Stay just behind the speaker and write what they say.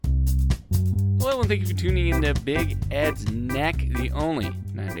Hello, and thank you for tuning into Big Ed's Neck, the only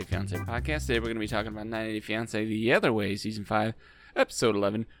 90 Day Fiancé podcast. Today we're going to be talking about 90 Day Fiancé The Other Way, Season 5, Episode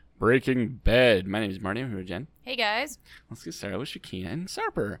 11, Breaking Bed. My name is Marty. I'm here with Jen. Hey, guys. Let's get started with Shekinah and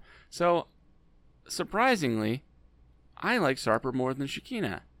Sarper. So, surprisingly, I like Sarper more than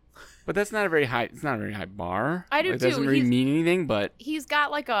Shekinah. But that's not a very high, it's not a very high bar. I do, too. It doesn't really mean anything, but... He's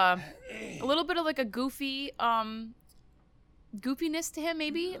got like a little bit of like a goofy, goofiness to him,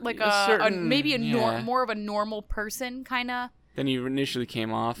 maybe? Like more of a normal person, kind of. Than he initially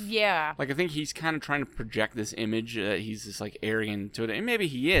came off. Yeah. Like, I think he's kind of trying to project this image that he's just, like, arrogant to it. And maybe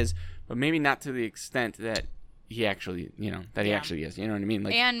he is, but maybe not to the extent that he actually, he actually is. You know what I mean?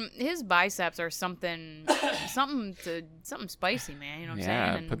 Like, and his biceps are something spicy, man. You know what I'm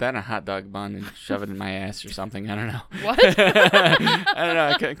saying? Yeah, put that in a hot dog bun and shove it in my ass or something. I don't know. What? I don't know.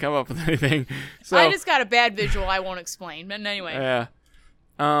 I couldn't come up with anything. So I just got a bad visual I won't explain. But anyway. Yeah.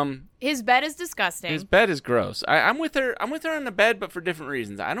 His bed is disgusting. His bed is gross. I'm with her on the bed, but for different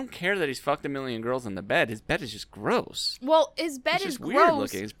reasons. I don't care that he's fucked a million girls on the bed. His bed is just gross. Well, his bed is gross. Weird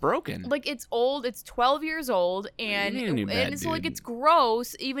looking. It's broken. Like, it's old. It's 12 years old, and you need a new bed, it's like, it's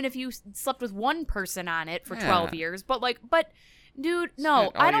gross even if you slept with one person on it for 12 years. But dude,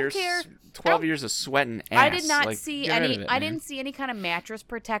 no, I don't care. 12 years of sweating ass. I did not see any. I didn't see any kind of mattress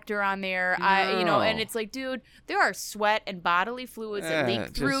protector on there. No. And it's like, dude, there are sweat and bodily fluids that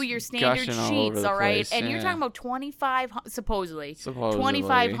leak through your standard sheets. All right, and you're talking about 2,500 supposedly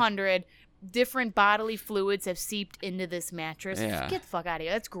 2,500 different bodily fluids have seeped into this mattress. Yeah. Get the fuck out of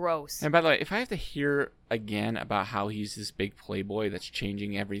here. That's gross. And by the way, if I have to hear again about how he's this big playboy that's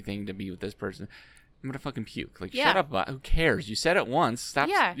changing everything to be with this person, I'm gonna fucking puke. Like, shut up. Who cares? You said it once. Stop.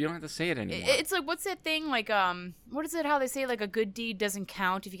 Yeah. You don't have to say it anymore. It's like, what's that thing? Like, what is it? How they say, like, a good deed doesn't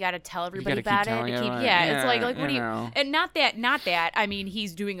count if you gotta tell everybody about it. It's like what do you? And not that. I mean,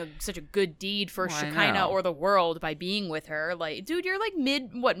 he's doing such a good deed for Shekinah or the world by being with her. Like, dude, you're like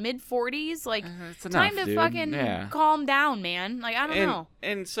mid 40s. Like, it's enough, time to fucking calm down, man. Like, I don't know.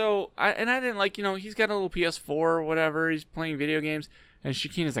 And so I didn't like, he's got a little PS4 or whatever. He's playing video games. And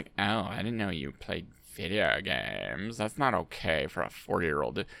Shekinah's like, oh, I didn't know you played video games. That's not okay for a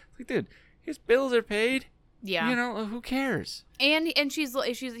 40-year-old. It's like, dude, his bills are paid. Yeah. Who cares? And he's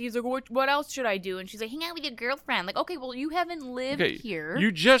like, what else should I do? And she's like, hang out with your girlfriend. Like, okay, well, you haven't lived here.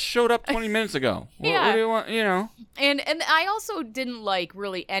 You just showed up 20 minutes ago. What do you want, And I also didn't like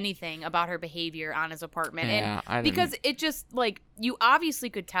really anything about her behavior on his apartment. Yeah, and because it just, like, you obviously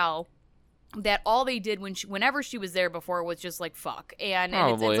could tell that all they did whenever she was there before was just like fuck, and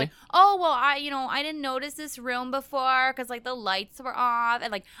it's like, oh well, I didn't notice this room before because like the lights were off,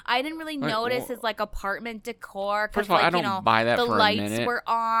 and like I didn't really notice his like apartment decor because I don't buy that the for lights a minute. Were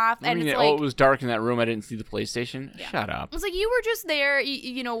off, and it's like, it was dark in that room. I didn't see the PlayStation. Yeah. Shut up. It's like you were just there,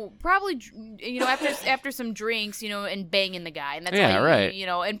 probably after some drinks, and banging the guy, and that's right.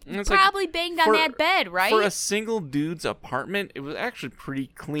 And probably like, banged on that bed, right? For a single dude's apartment, it was actually pretty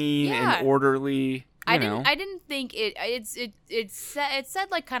clean and orderly. I didn't think it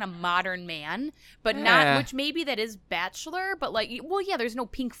said like kind of modern man, but not, which maybe that is bachelor, but like, well, yeah, there's no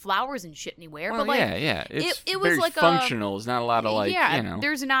pink flowers and shit anywhere. Well, but like, it's it very was like functional. It's not a lot of like,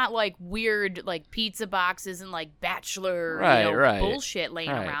 there's not like weird like pizza boxes and like bachelor bullshit laying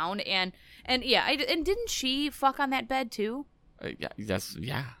around, and didn't she fuck on that bed too?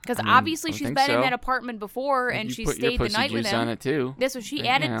 Because obviously she's been in that apartment before, and she stayed the night with him. On it too. That's what she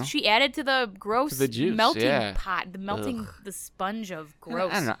added. She added to the gross melting pot, the sponge of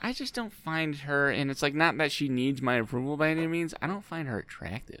gross. I don't know. I just don't find her, and it's like not that she needs my approval by any means. I don't find her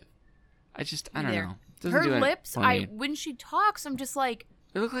attractive. I don't know. Her lips, when she talks, I'm just like,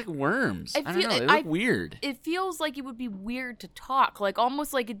 they look like worms. I don't know. They look weird. It feels like it would be weird to talk, like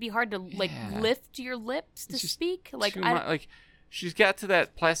almost like it'd be hard to like lift your lips to speak. Like she's got to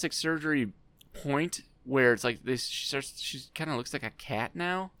that plastic surgery point where it's like this. She kind of looks like a cat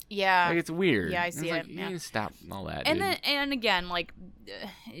now. Yeah, like it's weird. Yeah, I see it. You need to stop all that. And dude. and again, like,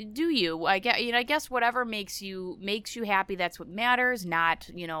 do you? I guess whatever makes you happy, that's what matters. Not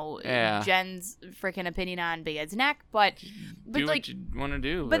Jen's freaking opinion on Big Ed's neck, but do like what you want to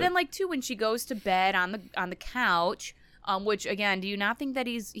do. But then like too, when she goes to bed on the couch. Which again, do you not think that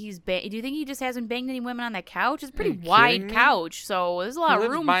do you think he just hasn't banged any women on that couch? It's a pretty wide couch, so there's a lot of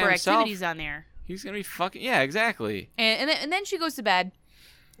room for activities on there. He's gonna be fucking exactly. And then she goes to bed,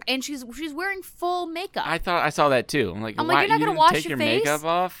 and she's wearing full makeup. I saw that too. I'm like, you're not gonna wash take your face? Makeup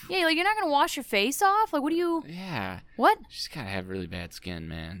off? Yeah, like you're not gonna wash your face off. Like, what do you? Yeah. What? She's gotta have really bad skin,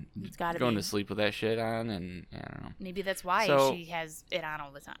 man. It's gotta going be. to sleep with that shit on, and I don't know. Maybe that's why she has it on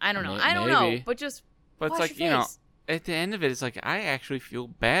all the time. I don't know. Maybe. I don't know. But it's like, at the end of it, it's like, I actually feel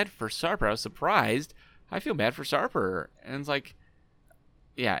bad for Sarper. I was surprised. I feel bad for Sarper. And it's like,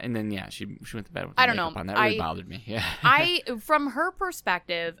 yeah, and then, she went to bed with the makeup on. That really bothered me. Yeah. From her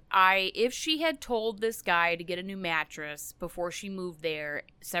perspective, if she had told this guy to get a new mattress before she moved there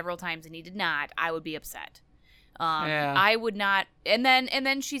several times and he did not, I would be upset. I would not. And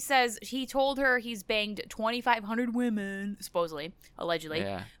then she says he told her he's banged 2,500 women, supposedly, allegedly,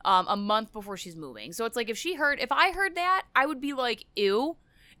 a month before she's moving. So it's like, if I heard that, I would be like, ew.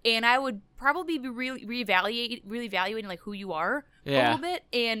 And I would probably be reevaluating like who you are a little bit.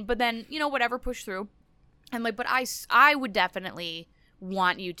 But then, whatever, push through. And like, but I would definitely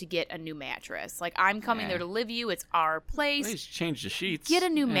want you to get a new mattress. Like, I'm coming there to live you. It's our place. Please change the sheets. Get a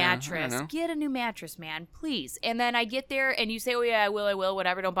new mattress. Get a new mattress, man. Please. And then I get there and you say, oh yeah, I will,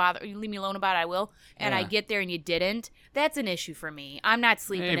 whatever. Don't bother. You leave me alone about it, I will. And I get there and you didn't. That's an issue for me. I'm not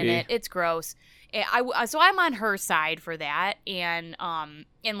sleeping in it. It's gross. So I'm on her side for that. And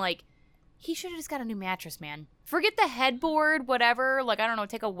like, he should have just got a new mattress, man. Forget the headboard, whatever. Like, I don't know,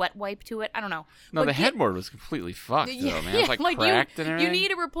 take a wet wipe to it. I don't know. No, the headboard was completely fucked, though, man. It was, like cracked and everything. You need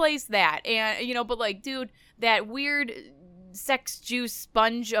to replace that. And, but, like, dude, that weird sex juice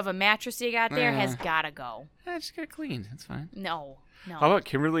sponge of a mattress you got there has got to go. I just got it cleaned. That's fine. No. How about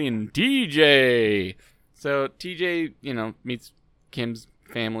Kimberly and TJ? So, TJ, meets Kim's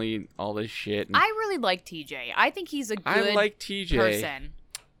family, all this shit. I really like TJ. I think he's a good person.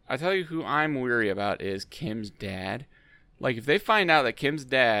 I tell you who I'm weary about is Kim's dad. Like, if they find out that Kim's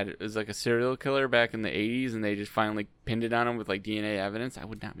dad is like a serial killer back in the 80s and they just finally pinned it on him with like DNA evidence, I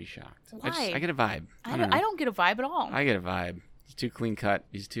would not be shocked. Why? I get a vibe. I don't get a vibe at all. I get a vibe. He's too clean cut.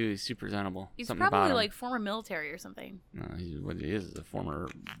 He's super presentable. He's probably like former military or something. No, what he is a former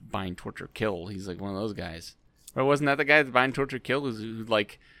bind, torture, kill. He's like one of those guys. Or wasn't that the guy that bind, torture, kill who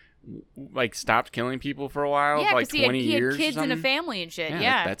like stopped killing people for a while, for like 20 years. He had kids and a family and shit.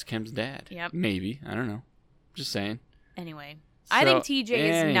 That's Kim's dad. Yep. Maybe, I don't know. Just saying. Anyway, I think TJ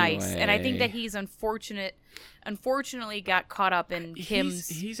is nice, and I think that he's unfortunately got caught up in Kim's.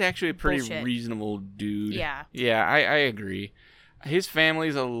 He's actually a pretty bullshit. Reasonable dude. Yeah. Yeah, I agree. His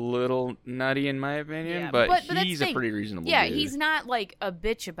family's a little nutty in my opinion, but he's a pretty reasonable dude. Yeah, he's not like a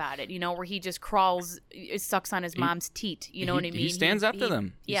bitch about it, where he just sucks on his mom's teat. You know what I mean? He stands up to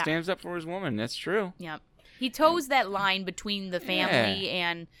them. He stands up for his woman. That's true. Yeah. He toes that line between the family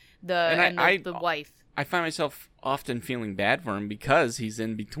and the wife. I find myself often feeling bad for him because he's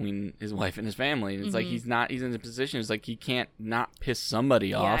in between his wife and his family. And it's like he's in a position, it's like he can't not piss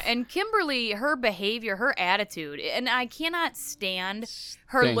somebody off. Yeah, and Kimberly, her behavior, her attitude, and I cannot stand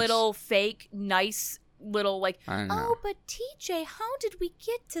her little fake, nice little like, oh, but TJ, how did we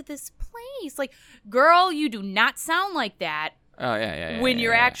get to this place? Like, girl, you do not sound like that. Oh, yeah. When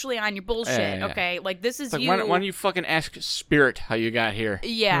you're actually on your bullshit, okay? Like, this is like, you. Why don't you fucking ask Spirit how you got here?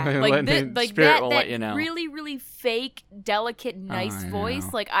 Yeah. Spirit will let you know. Really, really fake, delicate, nice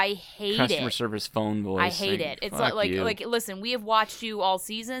voice. Like, I hate Customer service phone voice. I hate it. It's like, listen, we have watched you all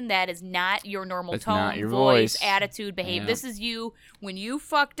season. That is not your normal tone, not your voice, attitude, behavior. Yeah. This is you when you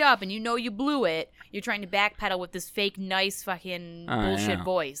fucked up and you blew it. You're trying to backpedal with this fake, nice, fucking bullshit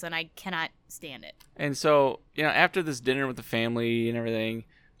voice, and I cannot stand it. And so, after this dinner with the family and everything,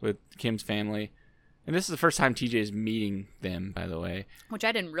 with Kim's family, and this is the first time TJ is meeting them, by the way. Which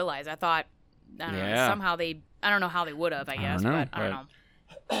I didn't realize. I thought, I don't know, somehow I don't know how they would have, I guess, but I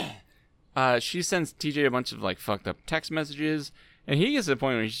don't know. She sends TJ a bunch of, like, fucked up text messages, and he gets to the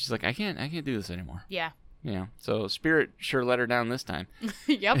point where she's like, I can't do this anymore. Yeah. So Spirit sure let her down this time.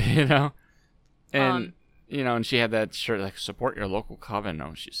 Yep. And... and she had that shirt like support your local coven.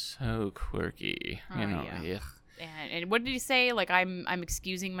 Oh, she's so quirky. Yeah. And what did he say? Like I'm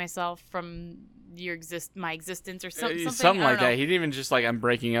excusing myself from my existence or something. Something like that. He didn't even just like I'm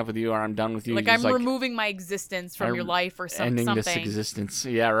breaking up with you or I'm done with you. Like I'm removing my existence from your life or something. Ending this existence.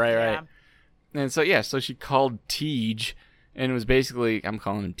 Yeah, right. And so she called Tej, and it was basically I'm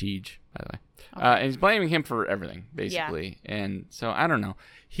calling him Tej, by the way. Okay. And he's blaming him for everything, basically. Yeah. And so, I don't know.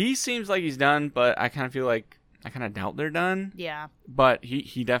 He seems like he's done, but I kind of feel like, I kind of doubt they're done. Yeah. But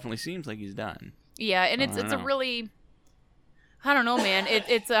he definitely seems like he's done. Yeah, and it's a really, I don't know, man.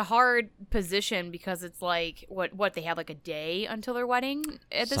 It's a hard position because it's like, what they have like a day until their wedding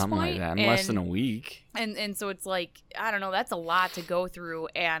at this Something point? Like that, in less than a week. And so it's like, I don't know, that's a lot to go through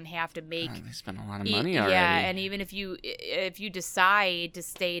and have to make. They spent a lot of money already. Yeah, and even if you decide to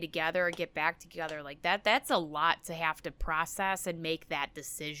stay together or get back together like that's a lot to have to process and make that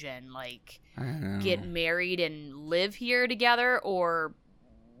decision. Like, get married and live here together or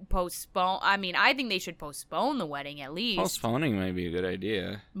postpone. I mean, I think they should postpone the wedding at least. Postponing may be a good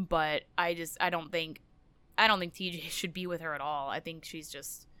idea. But I TJ should be with her at all. I think she's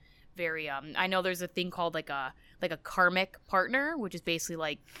just very I know there's a thing called like a karmic partner, which is basically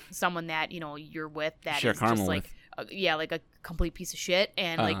like someone that you're with that is just like like a complete piece of shit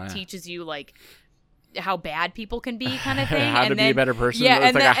and teaches you like how bad people can be kind of thing. How to be a better person. Yeah,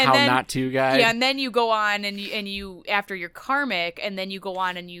 it's like a how not to guy. Yeah, and then you go on and you after you're karmic, and then you go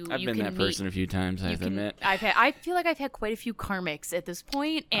on and I've been that person a few times, I have to admit. I feel like I've had quite a few karmics at this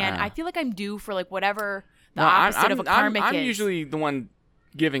point, and I feel like I'm due for like whatever the opposite of a karmic is. I'm usually the one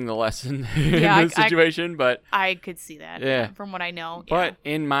giving the lesson in this situation, but I could see that from what I know. But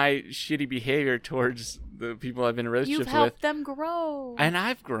in my shitty behavior towards the people I've been in relationships with, you've helped them grow, and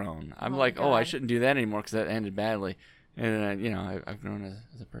I've grown. I'm I shouldn't do that anymore because that ended badly, and I've grown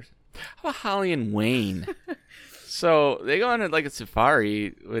as a person. How about Holly and Wayne? So they go on like a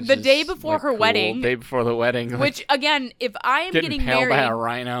safari, which the day before her wedding. Day before the wedding. Which again, if I am getting married by a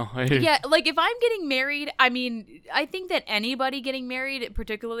rhino. Yeah, like if I'm getting married, I mean, I think that anybody getting married,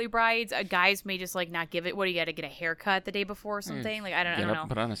 particularly brides, guys may just like not give it. What do you got to get a haircut the day before or something? Like I don't know.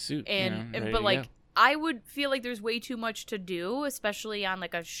 Put on a suit, but like. I would feel like there's way too much to do, especially on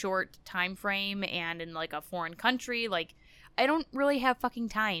like a short time frame and in like a foreign country. Like, I don't really have fucking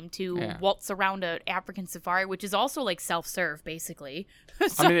time to waltz around an African safari, which is also like self-serve, basically.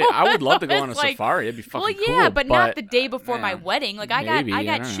 So, I mean, I would love to go on a safari. It'd be fucking cool. Well, yeah, but not the day before my wedding. Like, I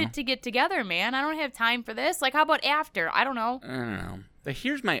got shit to get together, man. I don't have time for this. Like, how about after? I don't know. I don't know. But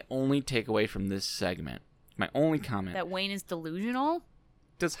here's my only takeaway from this segment. My only comment. That Wayne is delusional?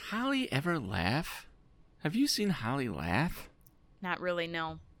 Does Holly ever laugh? Have you seen Holly laugh? Not really,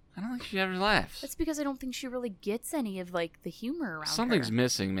 no. I don't think she ever laughs. That's because I don't think she really gets any of like the humor around Something's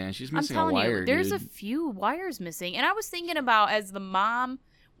missing, man. She's missing a wire. I'm telling you, there's dude. A few wires missing. And I was thinking about as the mom,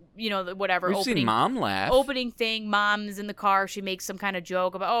 whatever. We've seen Mom laugh. Opening thing, Mom is in the car. She makes some kind of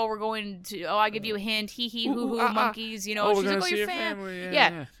joke about, we're going to, I give you a hint, hee hee, hoo hoo, monkeys, she's like, your family.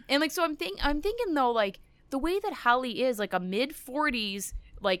 Yeah. And like, so I'm thinking though, like the way that Holly is like a mid-40s,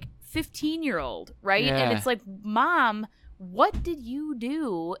 like 15-year-old, right? Yeah. And it's like, Mom, what did you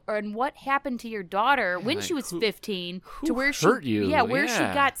do and what happened to your daughter when she was 15 to where she hurt you? Where she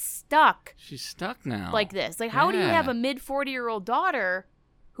got stuck. She's stuck now. Like this. Like how do you have a mid-40-year-old daughter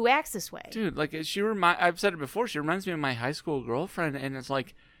who acts this way? Dude, like I've said it before, she reminds me of my high school girlfriend, and it's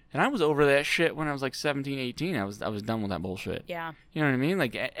like, and I was over that shit when I was like 17, 18. I was done with that bullshit. Yeah. You know what I mean?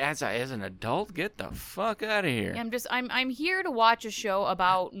 Like as an adult, get the fuck out of here. I'm here to watch a show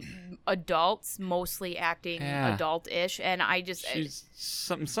about adults mostly acting adult-ish, and I just she's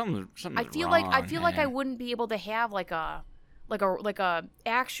something. I feel wrong, like I wouldn't be able to have like a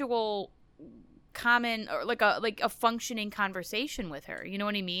actual common or like a functioning conversation with her. You know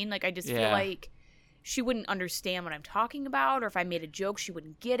what I mean? Like I just feel like she wouldn't understand what I'm talking about, or if I made a joke, she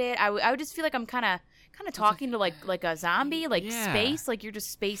wouldn't get it. I would just feel like I'm kind of talking to like a zombie, like space, like you're just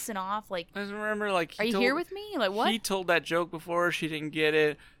spacing off. Like I remember, like are you here with me? Like what? He told that joke before, she didn't get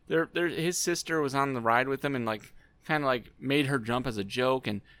it. His sister was on the ride with him and like kind of like made her jump as a joke,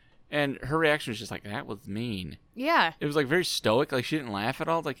 and her reaction was just like, that was mean. Yeah, it was like very stoic, like she didn't laugh at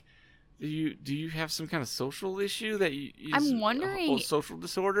all. Like, do you have some kind of social issue that I'm wondering, social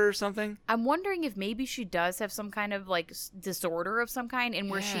disorder or something? I'm wondering if maybe she does have some kind of like disorder of some kind,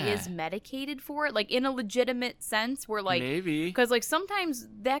 and where she is medicated for it, like in a legitimate sense, where like maybe because like sometimes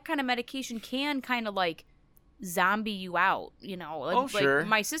that kind of medication can kind of like zombie you out, Like, sure. Like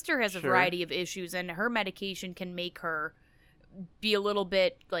my sister has a variety of issues, and her medication can make her be a little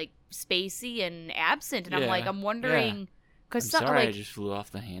bit like spacey and absent, and I'm wondering. Yeah. Cause I'm sorry, like, I just flew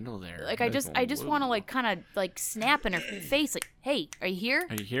off the handle there. Like I just want to like kind of like snap in her face, like, "Hey, are you here?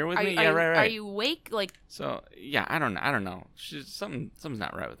 Are you here with me? Yeah, right. Are you awake?" Like, so yeah, I don't know. Something's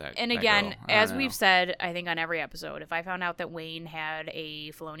not right with that. And again, as we've said, I think on every episode, if I found out that Wayne had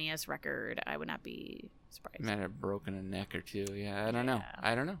a felonious record, I would not be surprised. He might have broken a neck or two. Yeah, I don't know.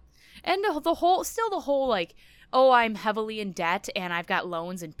 And the whole like, oh, I'm heavily in debt and I've got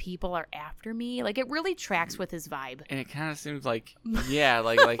loans and people are after me. Like, it really tracks with his vibe. And it kind of seems like,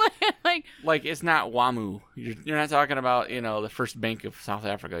 like it's not WAMU. You're not talking about, the First Bank of South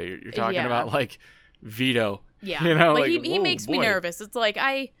Africa. You're talking about like Vito. Yeah. Like he makes me nervous. It's like,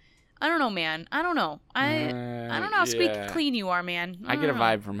 I don't know, man. I don't know. I don't know how squeaky clean you are, man. I get a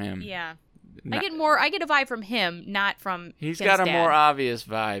vibe from him. Yeah. I get a vibe from him, not from He's Kim's got a dad. more obvious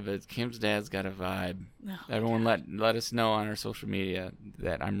vibe, but Kim's dad's got a vibe. Oh, Everyone let us know on our social media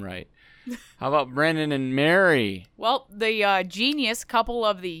that I'm right. How about Brandan and Mary? Well, the genius couple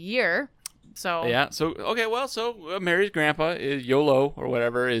of the year. So yeah. So okay. Well, so Mary's grandpa is YOLO or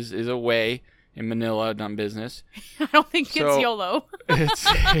whatever is away, in Manila done business. I don't think it's YOLO.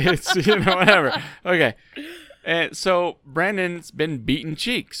 it's whatever. Okay. And so Brandan's been beating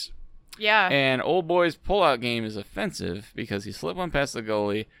cheeks. Yeah. And old boy's pullout game is offensive because he slipped one past the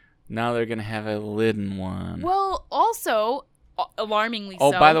goalie. Now they're going to have a Lidden one. Well, also, alarmingly so.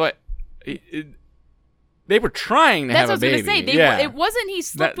 Oh, by the way, they were trying to have a baby. That's what I was going to say. It wasn't he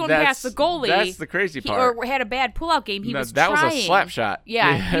slipped one past the goalie. That's the crazy part. Or had a bad pullout game. He was that trying. Was a slap shot.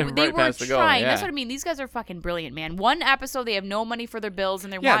 Yeah. They right were past the trying. goal. Yeah. That's what I mean. These guys are fucking brilliant, man. One episode, they have no money for their bills.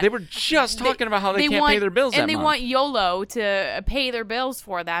 And they were just talking about how they can't pay their bills that month. And they want YOLO to pay their bills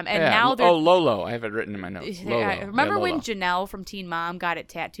for them. And now they're... Oh, Lolo. I have it written in my notes. Lolo. Remember when Janelle from Teen Mom got it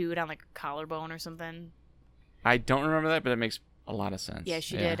tattooed on like a collarbone or something? I don't remember that, but it makes a lot of sense. Yeah,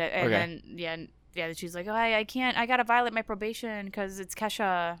 she did. And then, yeah, she's like, oh, I can't. I gotta violate my probation because it's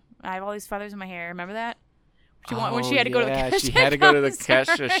Kesha. I have all these feathers in my hair. Remember that? When she had to go to the Kesha she had to go to the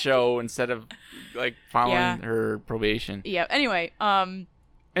Kesha show instead of like following her probation. Yeah. Anyway, and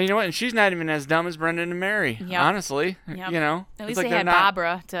you know what? And she's not even as dumb as Brandan and Mary. Yep. Honestly, yep. You know. At least they had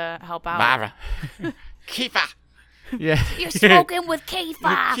Barbara to help out. Barbara. Kifa. Yeah. You're smoking with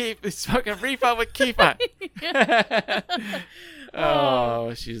Kifa. Smoking reefer with Kifa.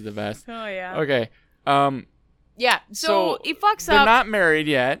 Oh, she's the best. Oh, yeah. Okay. Yeah, so he fucks they're up. They're not married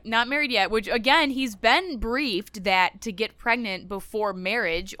yet. Not married yet, which, again, he's been briefed that to get pregnant before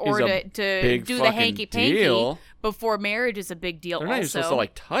marriage or to do the hanky-panky before marriage is a big deal. They're not even supposed to,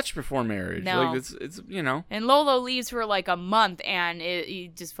 like, touch before marriage. No. Like, it's you know. And Lolo leaves for, like, a month, and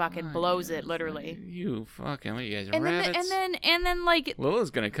he just fucking blows it, literally. You fucking, what, you guys are and rabbits? And then, like... Lolo's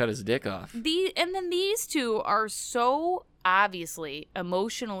gonna cut his dick off. And then these two are so obviously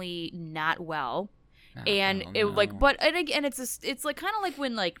emotionally not well. And it like, but and again, it's like kind of like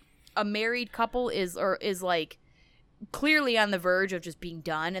when like a married couple is like clearly on the verge of just being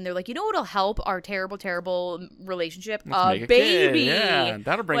done, and they're like, you know what'll help our terrible relationship? Let's a baby. Yeah,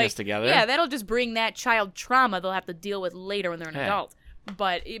 that'll bring us together. Yeah, that'll just bring that child trauma they'll have to deal with later when they're an adult.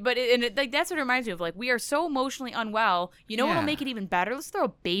 But like that's what it reminds me of. Like, we are so emotionally unwell. You know what'll make it even better? Let's throw a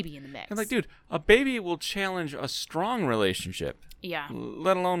baby in the mix. And like, dude, a baby will challenge a strong relationship. Yeah.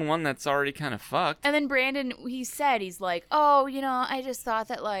 Let alone one that's already kind of fucked. And then Brandan, he's like, oh, you know, I just thought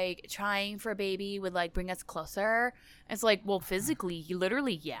that, like, trying for a baby would, like, bring us closer. And it's like, well, physically,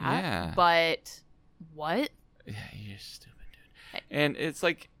 literally, yeah. But what? Yeah, you're stupid, dude. And it's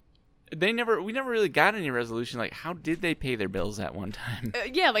like, we never really got any resolution. Like, how did they pay their bills at one time?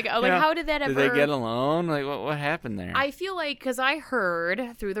 How did that ever? Did they get a loan? Like, what happened there? I feel like, because I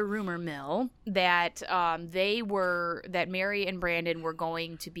heard through the rumor mill that that Mary and Brandan were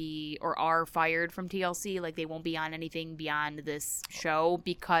going to be or are fired from TLC. Like, they won't be on anything beyond this show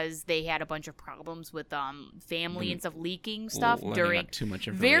because they had a bunch of problems with family and stuff leaking stuff during too much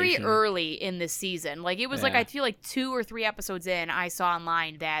information. Very early in this season. Like, it was like I feel like 2 or 3 episodes in, I saw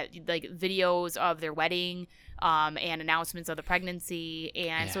online that like videos of their wedding and announcements of the pregnancy,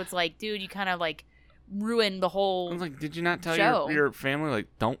 and so it's like, dude, you kind of like ruined the whole I was like, did you not tell your family, like,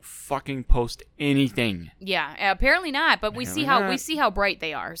 don't fucking post anything? Yeah, apparently not, but we see how bright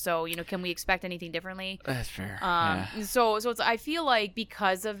they are, so, you know, can we expect anything differently? That's fair. So it's, I feel like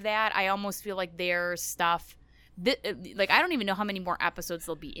because of that, I almost feel like their stuff like, I don't even know how many more episodes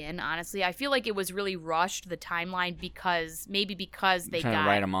they'll be in, honestly. I feel like it was really rushed, the timeline, because they trying to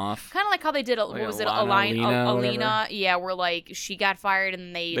write them off. Kind of like how they did, Alina? Yeah, where, like, she got fired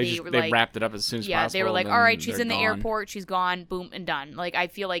and they wrapped it up as soon as possible. Yeah, they were like, all right, she's in the airport, she's gone, boom, and done. Like, I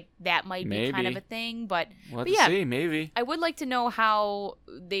feel like that might be kind of a thing, but yeah, see, maybe. I would like to know how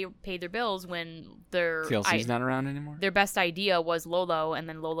they paid their bills when TLC's not around anymore. Their best idea was Lolo, and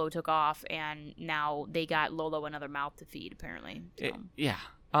then Lolo took off, and now they got Lolo another mouth to feed, apparently.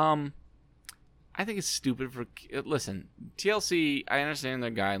 So. I think it's stupid listen, TLC, I understand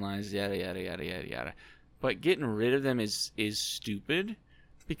their guidelines, yada yada yada yada yada, but getting rid of them is stupid,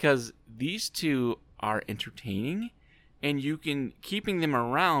 because these two are entertaining, and keeping them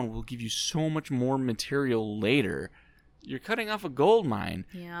around will give you so much more material later. You're cutting off a gold mine,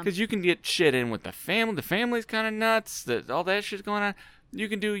 because you can get shit in with the family. The family's kind of nuts. All that shit's going on. You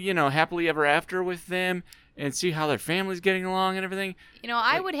can do, happily ever after with them and see how their family's getting along and everything. You know,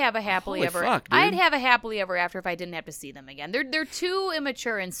 I would have a happily ever. I'd have a happily ever after if I didn't have to see them again. They're too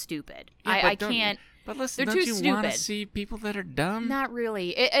immature and stupid. I can't. But listen, they're don't too you want to stupid. See people that are dumb? Not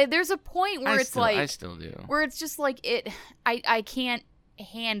really. There's a point where I still do. Where it's just like I can't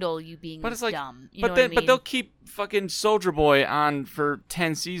handle you being dumb. You know what I mean? But they'll keep fucking Soldier Boy on for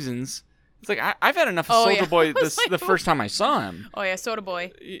 10 seasons. It's like I've had enough of Soda Boy the first time I saw him. Oh yeah, Soda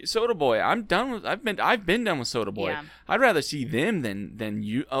Boy. Soda Boy. I'm done with. I've been done with Soda Boy. Yeah. I'd rather see them than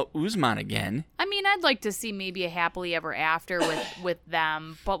you Usman again. I mean, I'd like to see maybe a happily ever after with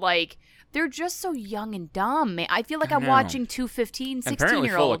them, but like they're just so young and dumb. Man. I feel like I'm watching two 15, 16-year-olds. Apparently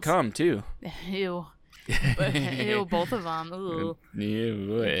full of cum too. Ew. Ew, both of them. Ooh.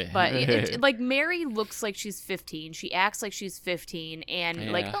 Ew. But like Mary looks like she's 15. She acts like she's 15,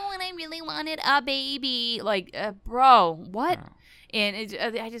 and like, oh, and I really wanted a baby. Like, bro, what? Oh. And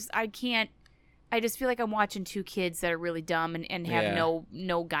I can't. I just feel like I'm watching two kids that are really dumb and have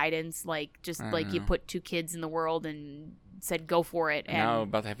no guidance. Like, just like you put two kids in the world and said go for it. And now I'm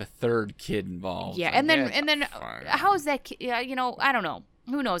about to have a third kid involved. Yeah, like, and then how is that? You know, I don't know.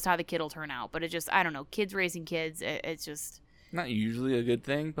 Who knows how the kid will turn out? But it just, I don't know. Kids raising kids, it's just not usually a good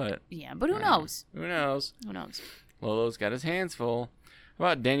thing. But yeah, but who knows? Who knows? Who knows? Lolo's got his hands full. How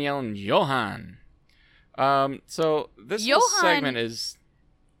about Danielle and Johan? So this whole segment is,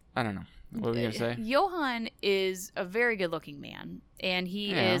 I don't know. What were you gonna say? Johan is a very good-looking man, and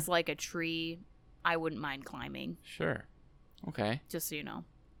he is like a tree I wouldn't mind climbing. Sure. Okay. Just so you know.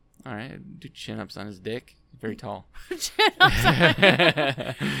 All right. Do chin-ups on his dick. Very tall. Chin-ups on his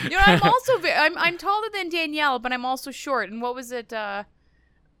dick. You know, I'm also I'm taller than Danielle, but I'm also short. And what was it? Well,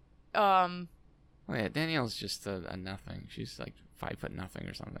 yeah, Danielle's just a nothing. She's like 5'0"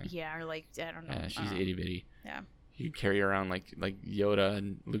 or something. Yeah, or like I don't know. Yeah, she's itty bitty. Yeah. You carry her around like Yoda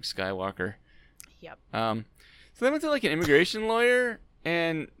and Luke Skywalker. Yep. So they went to like an immigration lawyer,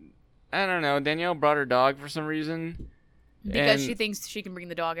 and I don't know. Danielle brought her dog for some reason. Because she thinks she can bring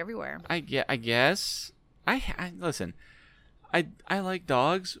the dog everywhere. I guess. I listen. I like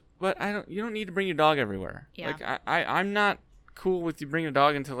dogs, but you don't need to bring your dog everywhere. Yeah. Like I'm not cool with you bringing a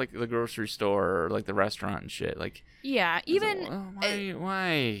dog into like the grocery store or like the restaurant and shit. Like. Yeah, even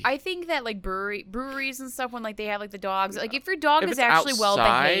why? I think that like breweries and stuff, when like they have like the dogs, like if your dog is actually well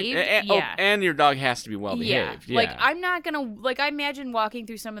behaved, and your dog has to be well behaved. Yeah. Like I'm not gonna like I imagine walking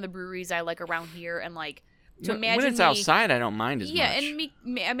through some of the breweries I like around here and like to imagine when it's outside, I don't mind as much. Yeah, and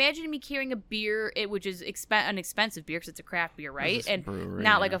imagine me carrying a beer, which is an expensive beer because it's a craft beer, right? And brewery,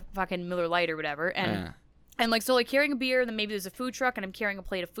 not like a fucking Miller Lite or whatever, and. And, like, so, like, carrying a beer, then maybe there's a food truck, and I'm carrying a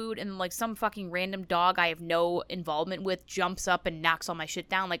plate of food, and, like, some fucking random dog I have no involvement with jumps up and knocks all my shit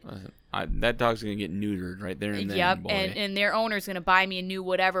down. Like, that dog's going to get neutered right there and then, yep, boy. And their owner's going to buy me a new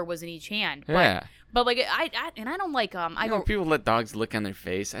whatever was in each hand. Yeah. But like, I don't like, people let dogs lick on their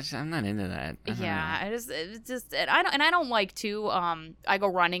face. I'm not into that. I don't like, too, I go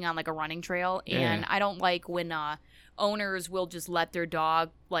running on, like, a running trail, and I don't like when, owners will just let their dog,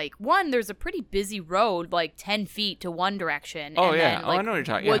 like, there's a pretty busy road, like 10 feet to one direction. Oh, and yeah. then, like, I know what you're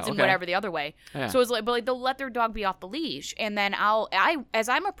talking. Woods and whatever the other way. Yeah. So it's like, but like they'll let their dog be off the leash, and then as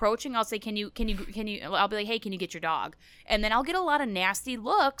I'm approaching, I'll say, can you? I'll be like, hey, can you get your dog? And then I'll get a lot of nasty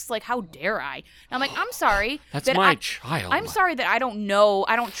looks, like, how dare I? And I'm like, I'm sorry. That's my child. I'm sorry that I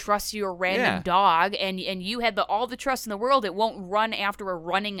don't trust your random dog, and you had all the trust in the world. It won't run after a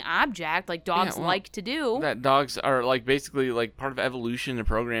running object like dogs like to do. That dogs are like basically like part of evolution and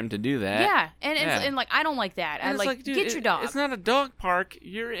programmed to do that. Yeah, and like I don't like that. And I like, dude, get your dog. It's not a dog park.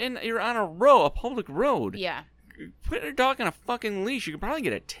 You're on a public road. Yeah. Put your dog on a fucking leash. You could probably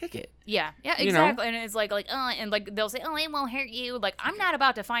get a ticket. Yeah, exactly. You know? And it's like and like they'll say, oh, it won't hurt you. Like, I'm not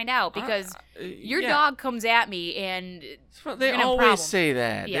about to find out because your dog comes at me and they always say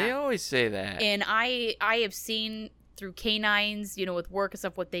that. Yeah. They always say that. And I have seen through canines, you know, with work and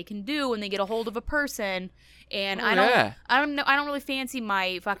stuff, what they can do when they get a hold of a person. And I don't really fancy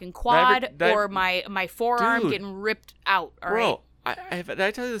my fucking quad or my forearm getting ripped out. All right. Did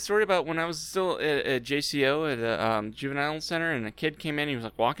I tell you the story about when I was still at JCO at a juvenile center, and a kid came in, he was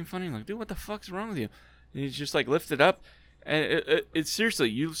like walking funny, I'm like, dude, what the fuck's wrong with you? And he's just like lifted up, and it seriously,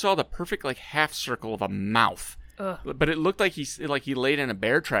 you saw the perfect like half circle of a mouth. Ugh. But it looked like he laid in a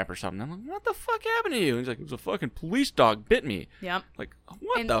bear trap or something. I'm like, what the fuck happened to you? And he's like, it was a fucking police dog bit me. Yep. Like,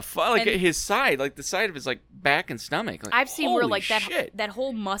 what the fuck? Like his side, like the side of his like back and stomach. Like, I've seen where like shit. that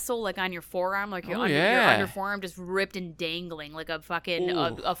whole muscle like on your forearm, like your under forearm, just ripped and dangling like a fucking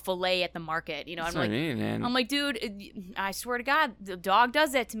a fillet at the market. You know, That's I'm like, what I mean, man. I'm like, dude, I swear to God, the dog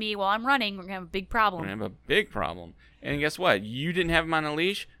does that to me while I'm running. We're gonna have a big problem. We're gonna have a big problem. And guess what? You didn't have him on a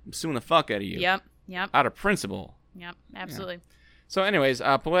leash. I'm suing the fuck out of you. Yep. Out of principle. Yep, absolutely. Yeah. So anyways,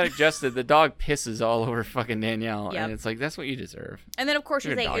 Poetic Justice, the dog pisses all over fucking Danielle. Yep. And it's like, that's what you deserve. And then, of course,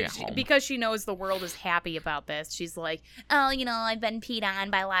 she's like, because she knows the world is happy about this, she's like, oh, you know, I've been peed on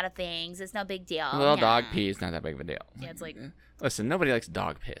by a lot of things. It's no big deal. Well, dog pee is not that big of a deal. Yeah, it's like... Listen, nobody likes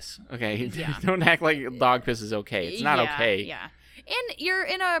dog piss, okay? Yeah. Don't act like dog piss is okay. It's not okay. Yeah. And you're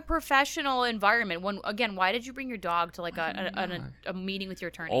in a professional environment. Again, why did you bring your dog to like a meeting with your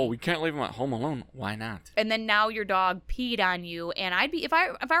attorney? Oh, we can't leave him at home alone. Why not? And then now your dog peed on you, and I'd be if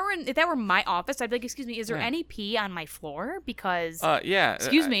that were my office, I'd be like, excuse me, is there any pee on my floor? Because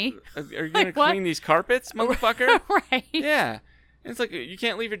excuse me, are you gonna clean these carpets, motherfucker? Right? Yeah. It's like you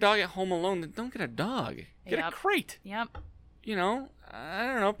can't leave your dog at home alone. Then don't get a dog. Get a crate. Yep. You know, I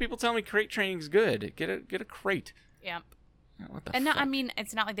don't know. People tell me crate training's good. Get a crate. Yep. What the and fuck? I mean,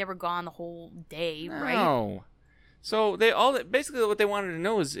 it's not like they were gone the whole day, right? No. So basically what they wanted to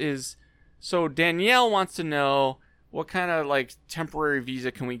know is so Danielle wants to know what kind of like temporary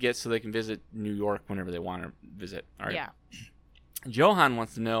visa can we get so they can visit New York whenever they want to visit. All right. Yeah. Johan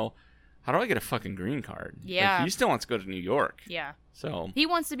wants to know, how do I get a fucking green card? Yeah. Like, he still wants to go to New York. Yeah. So he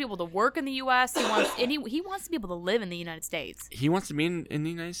wants to be able to work in the U.S. He wants to be able to live in the United States. He wants to be in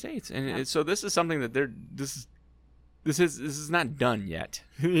the United States, and so this is something that this is not done yet.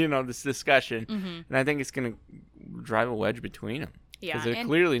 You know, this discussion, and I think it's gonna drive a wedge between them. Yeah, because they're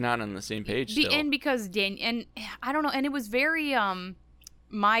clearly not on the same page still. And because and I don't know, and it was very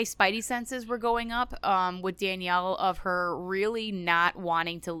my spidey senses were going up with Danielle of her really not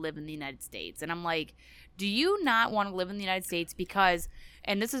wanting to live in the United States. And I'm like, do you not want to live in the United States? Because,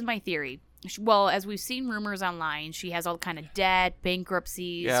 and this is my theory, well, as we've seen rumors online, she has all kind of debt,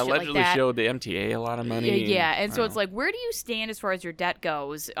 bankruptcies. Yeah, allegedly like that. showed the MTA a lot of money. Yeah, and so it's like, where do you stand as far as your debt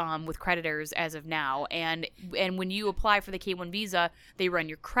goes with creditors as of now? And when you apply for the K-1 visa, they run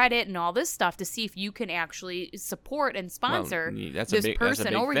your credit and all this stuff to see if you can actually support and sponsor this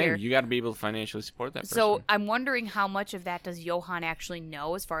person over here. You got to be able to financially support that person. So I'm wondering how much of that does Johan actually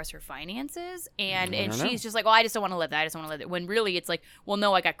know as far as her finances? And she's just like, oh, I just don't want to live that. I just want to live it. When really it's like, well,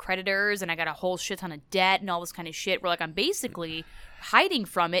 no, I got creditors and I got a whole shit ton of debt and all this kind of shit. We're like, I'm basically hiding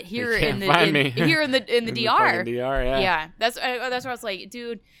from it here in the DR. DR, yeah. That's where I was like,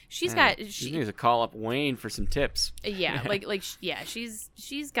 dude, she needs to call up Wayne for some tips. Yeah,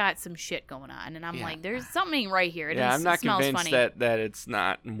 she's got some shit going on, and I'm like, there's something right here. I'm not convinced funny. that it's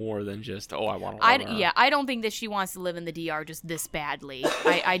not more than just I want to live her. I don't think that she wants to live in the DR just this badly.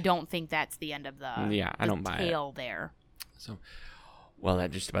 I don't think that's the end of the I don't buy tale there. So. Well,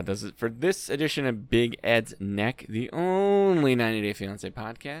 that just about does it for this edition of Big Ed's Neck, the only 90 Day Fiancé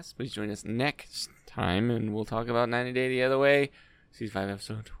podcast. Please join us next time, and we'll talk about 90 Day the Other Way, Season 5,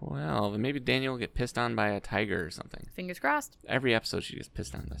 Episode 12. And maybe Danielle will get pissed on by a tiger or something. Fingers crossed. Every episode she gets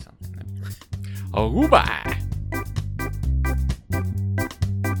pissed on by something. Oh, goodbye.